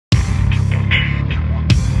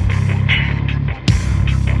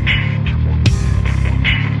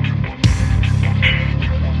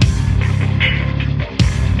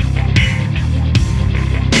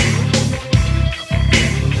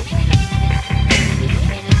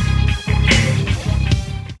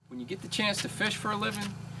chance to fish for a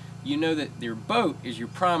living, you know that your boat is your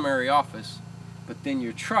primary office, but then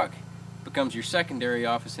your truck becomes your secondary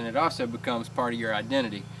office, and it also becomes part of your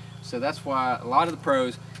identity. So that's why a lot of the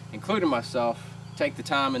pros, including myself, take the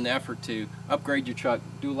time and the effort to upgrade your truck,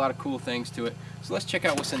 do a lot of cool things to it. So let's check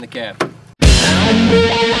out what's in the cab.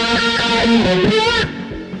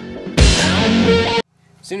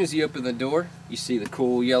 As soon as you open the door, you see the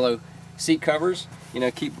cool yellow seat covers. You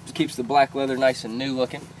know, keeps the black leather nice and new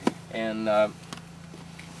looking. And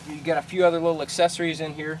you got a few other little accessories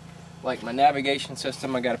in here, like my navigation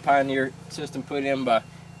system. I got a Pioneer system put in by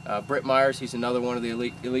Britt Myers. He's another one of the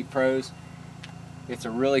elite pros. It's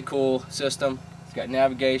a really cool system. It's got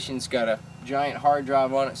navigation. It's got a giant hard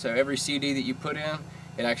drive on it, so every CD that you put in,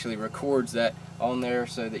 it actually records that on there,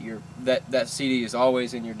 so that that CD is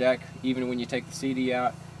always in your deck, even when you take the CD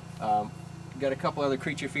out. Got a couple other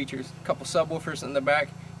creature features, a couple subwoofers in the back.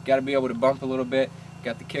 Got to be able to bump a little bit.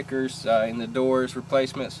 Got the kickers in the doors,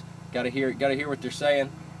 replacements. Got to hear what they're saying.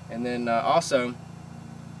 And then also,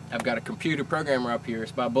 I've got a computer programmer up here.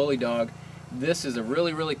 It's by Bully Dog. This is a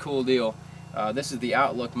really cool deal. This is the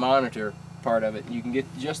Outlook monitor part of it. You can get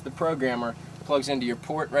just the programmer, plugs into your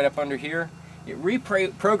port right up under here. It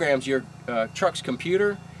reprograms your truck's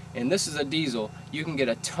computer, and this is a diesel. You can get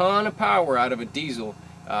a ton of power out of a diesel.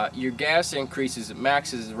 Your gas increases, it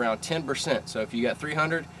maxes around 10%. So if you got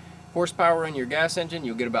 300 horsepower in your gas engine,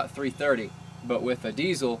 you'll get about 330. But with a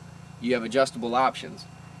diesel, you have adjustable options.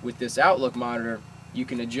 With this Outlook monitor, you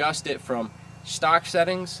can adjust it from stock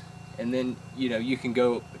settings, and then you can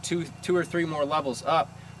go two or three more levels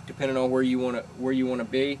up, depending on where you want to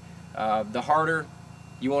be. The harder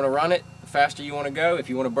you want to run it, the faster you want to go. If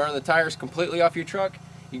you want to burn the tires completely off your truck,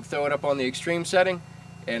 you can throw it up on the extreme setting,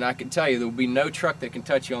 and I can tell you there will be no truck that can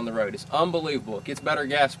touch you on the road. It's unbelievable. It gets better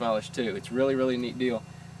gas mileage too. It's really neat deal.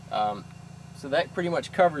 So that pretty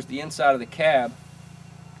much covers the inside of the cab.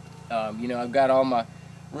 I've got all my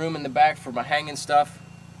room in the back for my hanging stuff.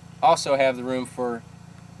 Also have the room for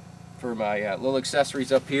my little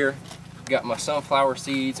accessories up here. Got my sunflower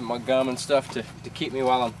seeds and my gum and stuff to keep me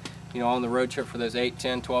while I'm on the road trip for those 8,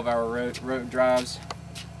 10, 12-hour road drives.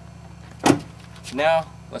 Now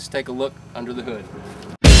let's take a look under the hood.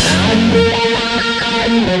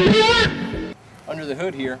 Under the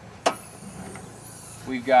hood here,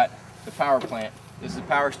 we've got the power plant. This is a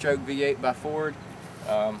Powerstroke V8 by Ford.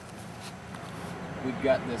 We've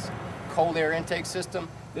got this cold air intake system.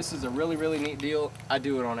 This is a really neat deal. I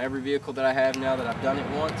do it on every vehicle that I have now that I've done it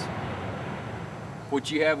once. What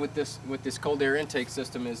you have with this cold air intake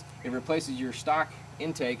system is it replaces your stock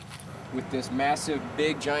intake with this massive,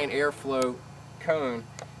 big, giant airflow cone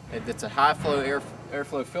that's a high flow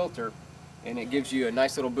airflow filter, and it gives you a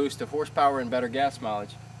nice little boost of horsepower and better gas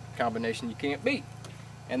mileage. Combination you can't beat.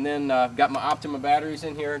 And then I've got my Optima batteries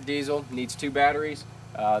in here. Diesel needs 2 batteries.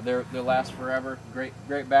 They'll last forever.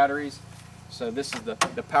 Great batteries. So this is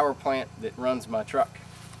the power plant that runs my truck.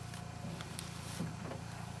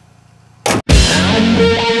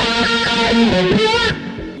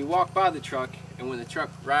 You walk by the truck, and when the truck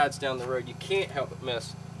rides down the road, you can't help but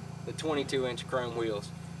miss the 22-inch chrome wheels.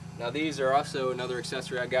 Now these are also another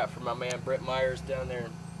accessory I got from my man Britt Myers down there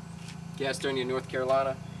in Gastonia, North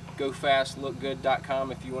Carolina.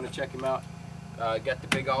 GoFastLookGood.com if you want to check him out. Got the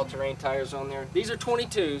big all-terrain tires on there. These are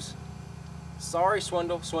 22s. Sorry,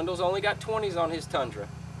 Swindle. Swindle's only got 20s on his Tundra,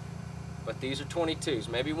 but these are 22s.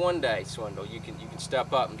 Maybe one day, Swindle, you can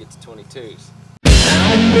step up and get to 22s.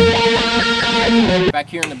 Back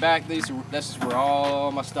here in the back, this is where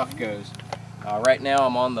all my stuff goes. Right now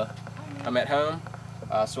I'm at home,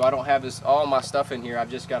 so I don't have all my stuff in here.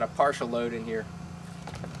 I've just got a partial load in here.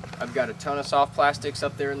 I've got a ton of soft plastics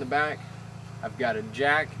up there in the back. I've got a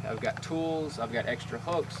jack, I've got tools, I've got extra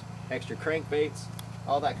hooks, extra crankbaits,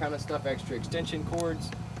 all that kind of stuff, extra extension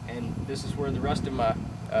cords, and this is where the rest of my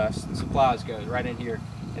supplies goes, right in here.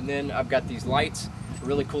 And then I've got these lights,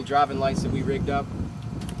 really cool driving lights that we rigged up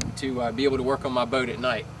to be able to work on my boat at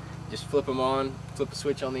night. Just flip them on, flip a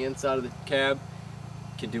switch on the inside of the cab,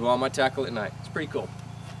 can do all my tackle at night. It's pretty cool.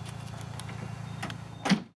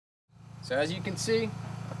 So as you can see,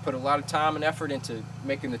 I put a lot of time and effort into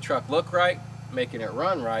making the truck look right, making it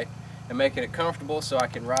run right, and making it comfortable so I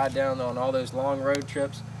can ride down on all those long road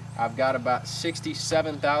trips. I've got about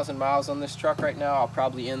 67,000 miles on this truck right now. I'll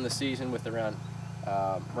probably end the season with around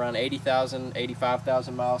 80,000,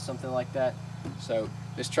 85,000 miles, something like that. So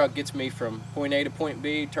this truck gets me from point A to point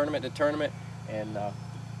B, tournament to tournament, and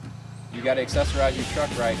you got to accessorize your truck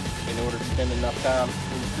right in order to spend enough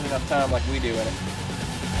time like we do in it.